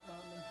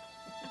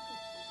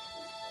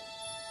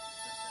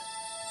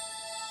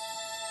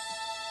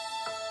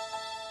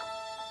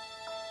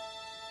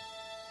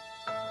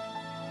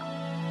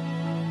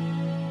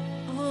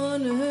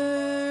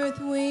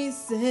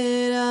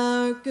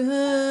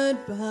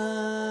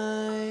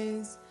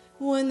goodbyes.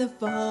 When the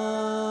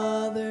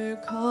Father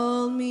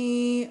called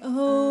me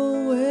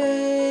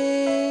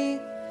away,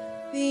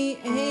 the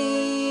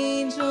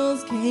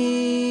angels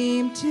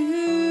came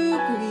to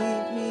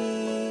greet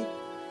me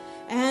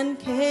and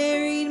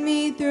carried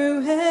me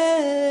through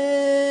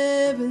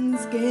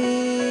heaven's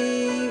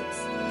gates.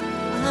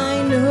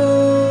 I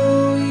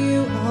know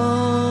you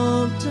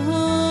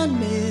often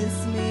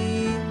miss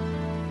me,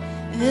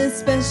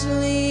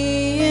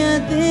 especially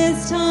at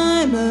this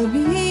time of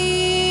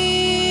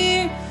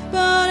year.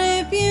 But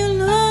if you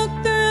look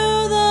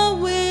through the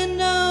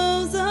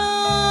windows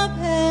of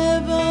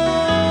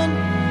heaven,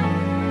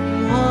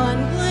 one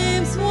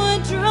glimpse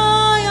would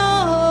dry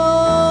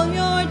all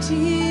your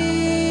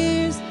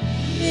tears.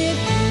 If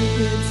you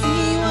could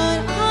see what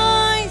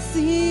I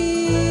see,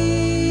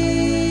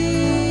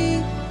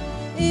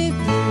 if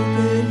you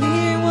could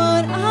hear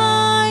what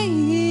I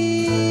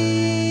hear,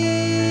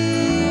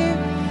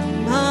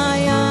 my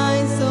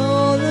eyes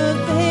saw the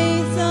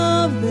face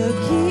of the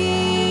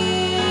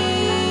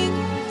King,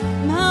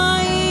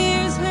 my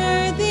ears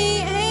heard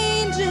the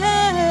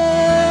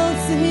angels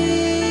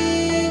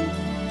sing.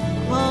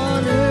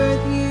 On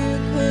earth you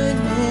could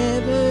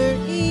never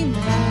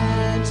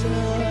imagine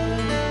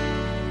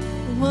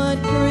what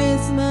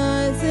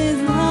Christmas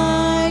is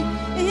like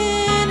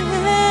in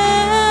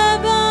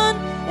heaven.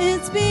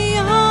 It's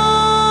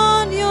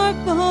beyond your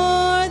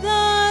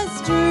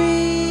farthest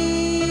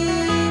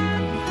dream.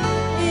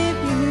 If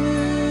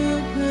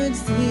you could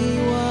see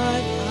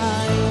what I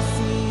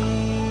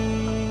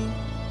see,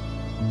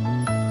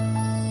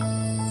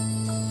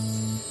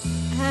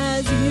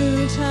 as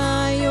you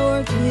tie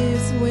your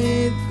gifts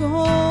with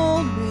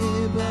gold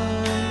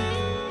ribbon,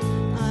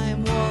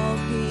 I'm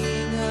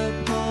walking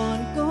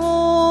upon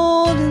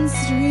golden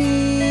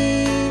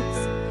streets.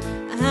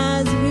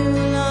 As you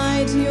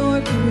light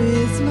your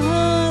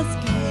Christmas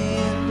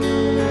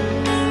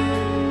candles,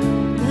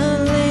 the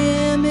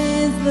Lamb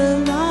is the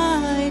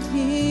light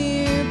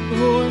here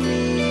for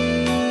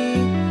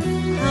me.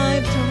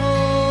 I've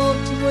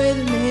talked with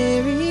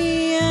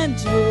Mary and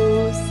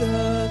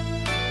Joseph.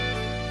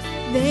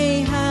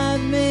 They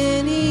have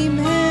many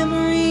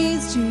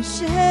memories to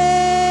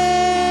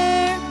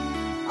share.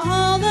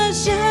 All the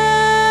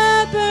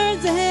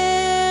shepherds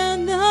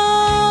and the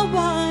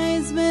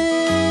wise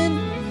men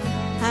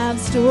have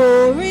stories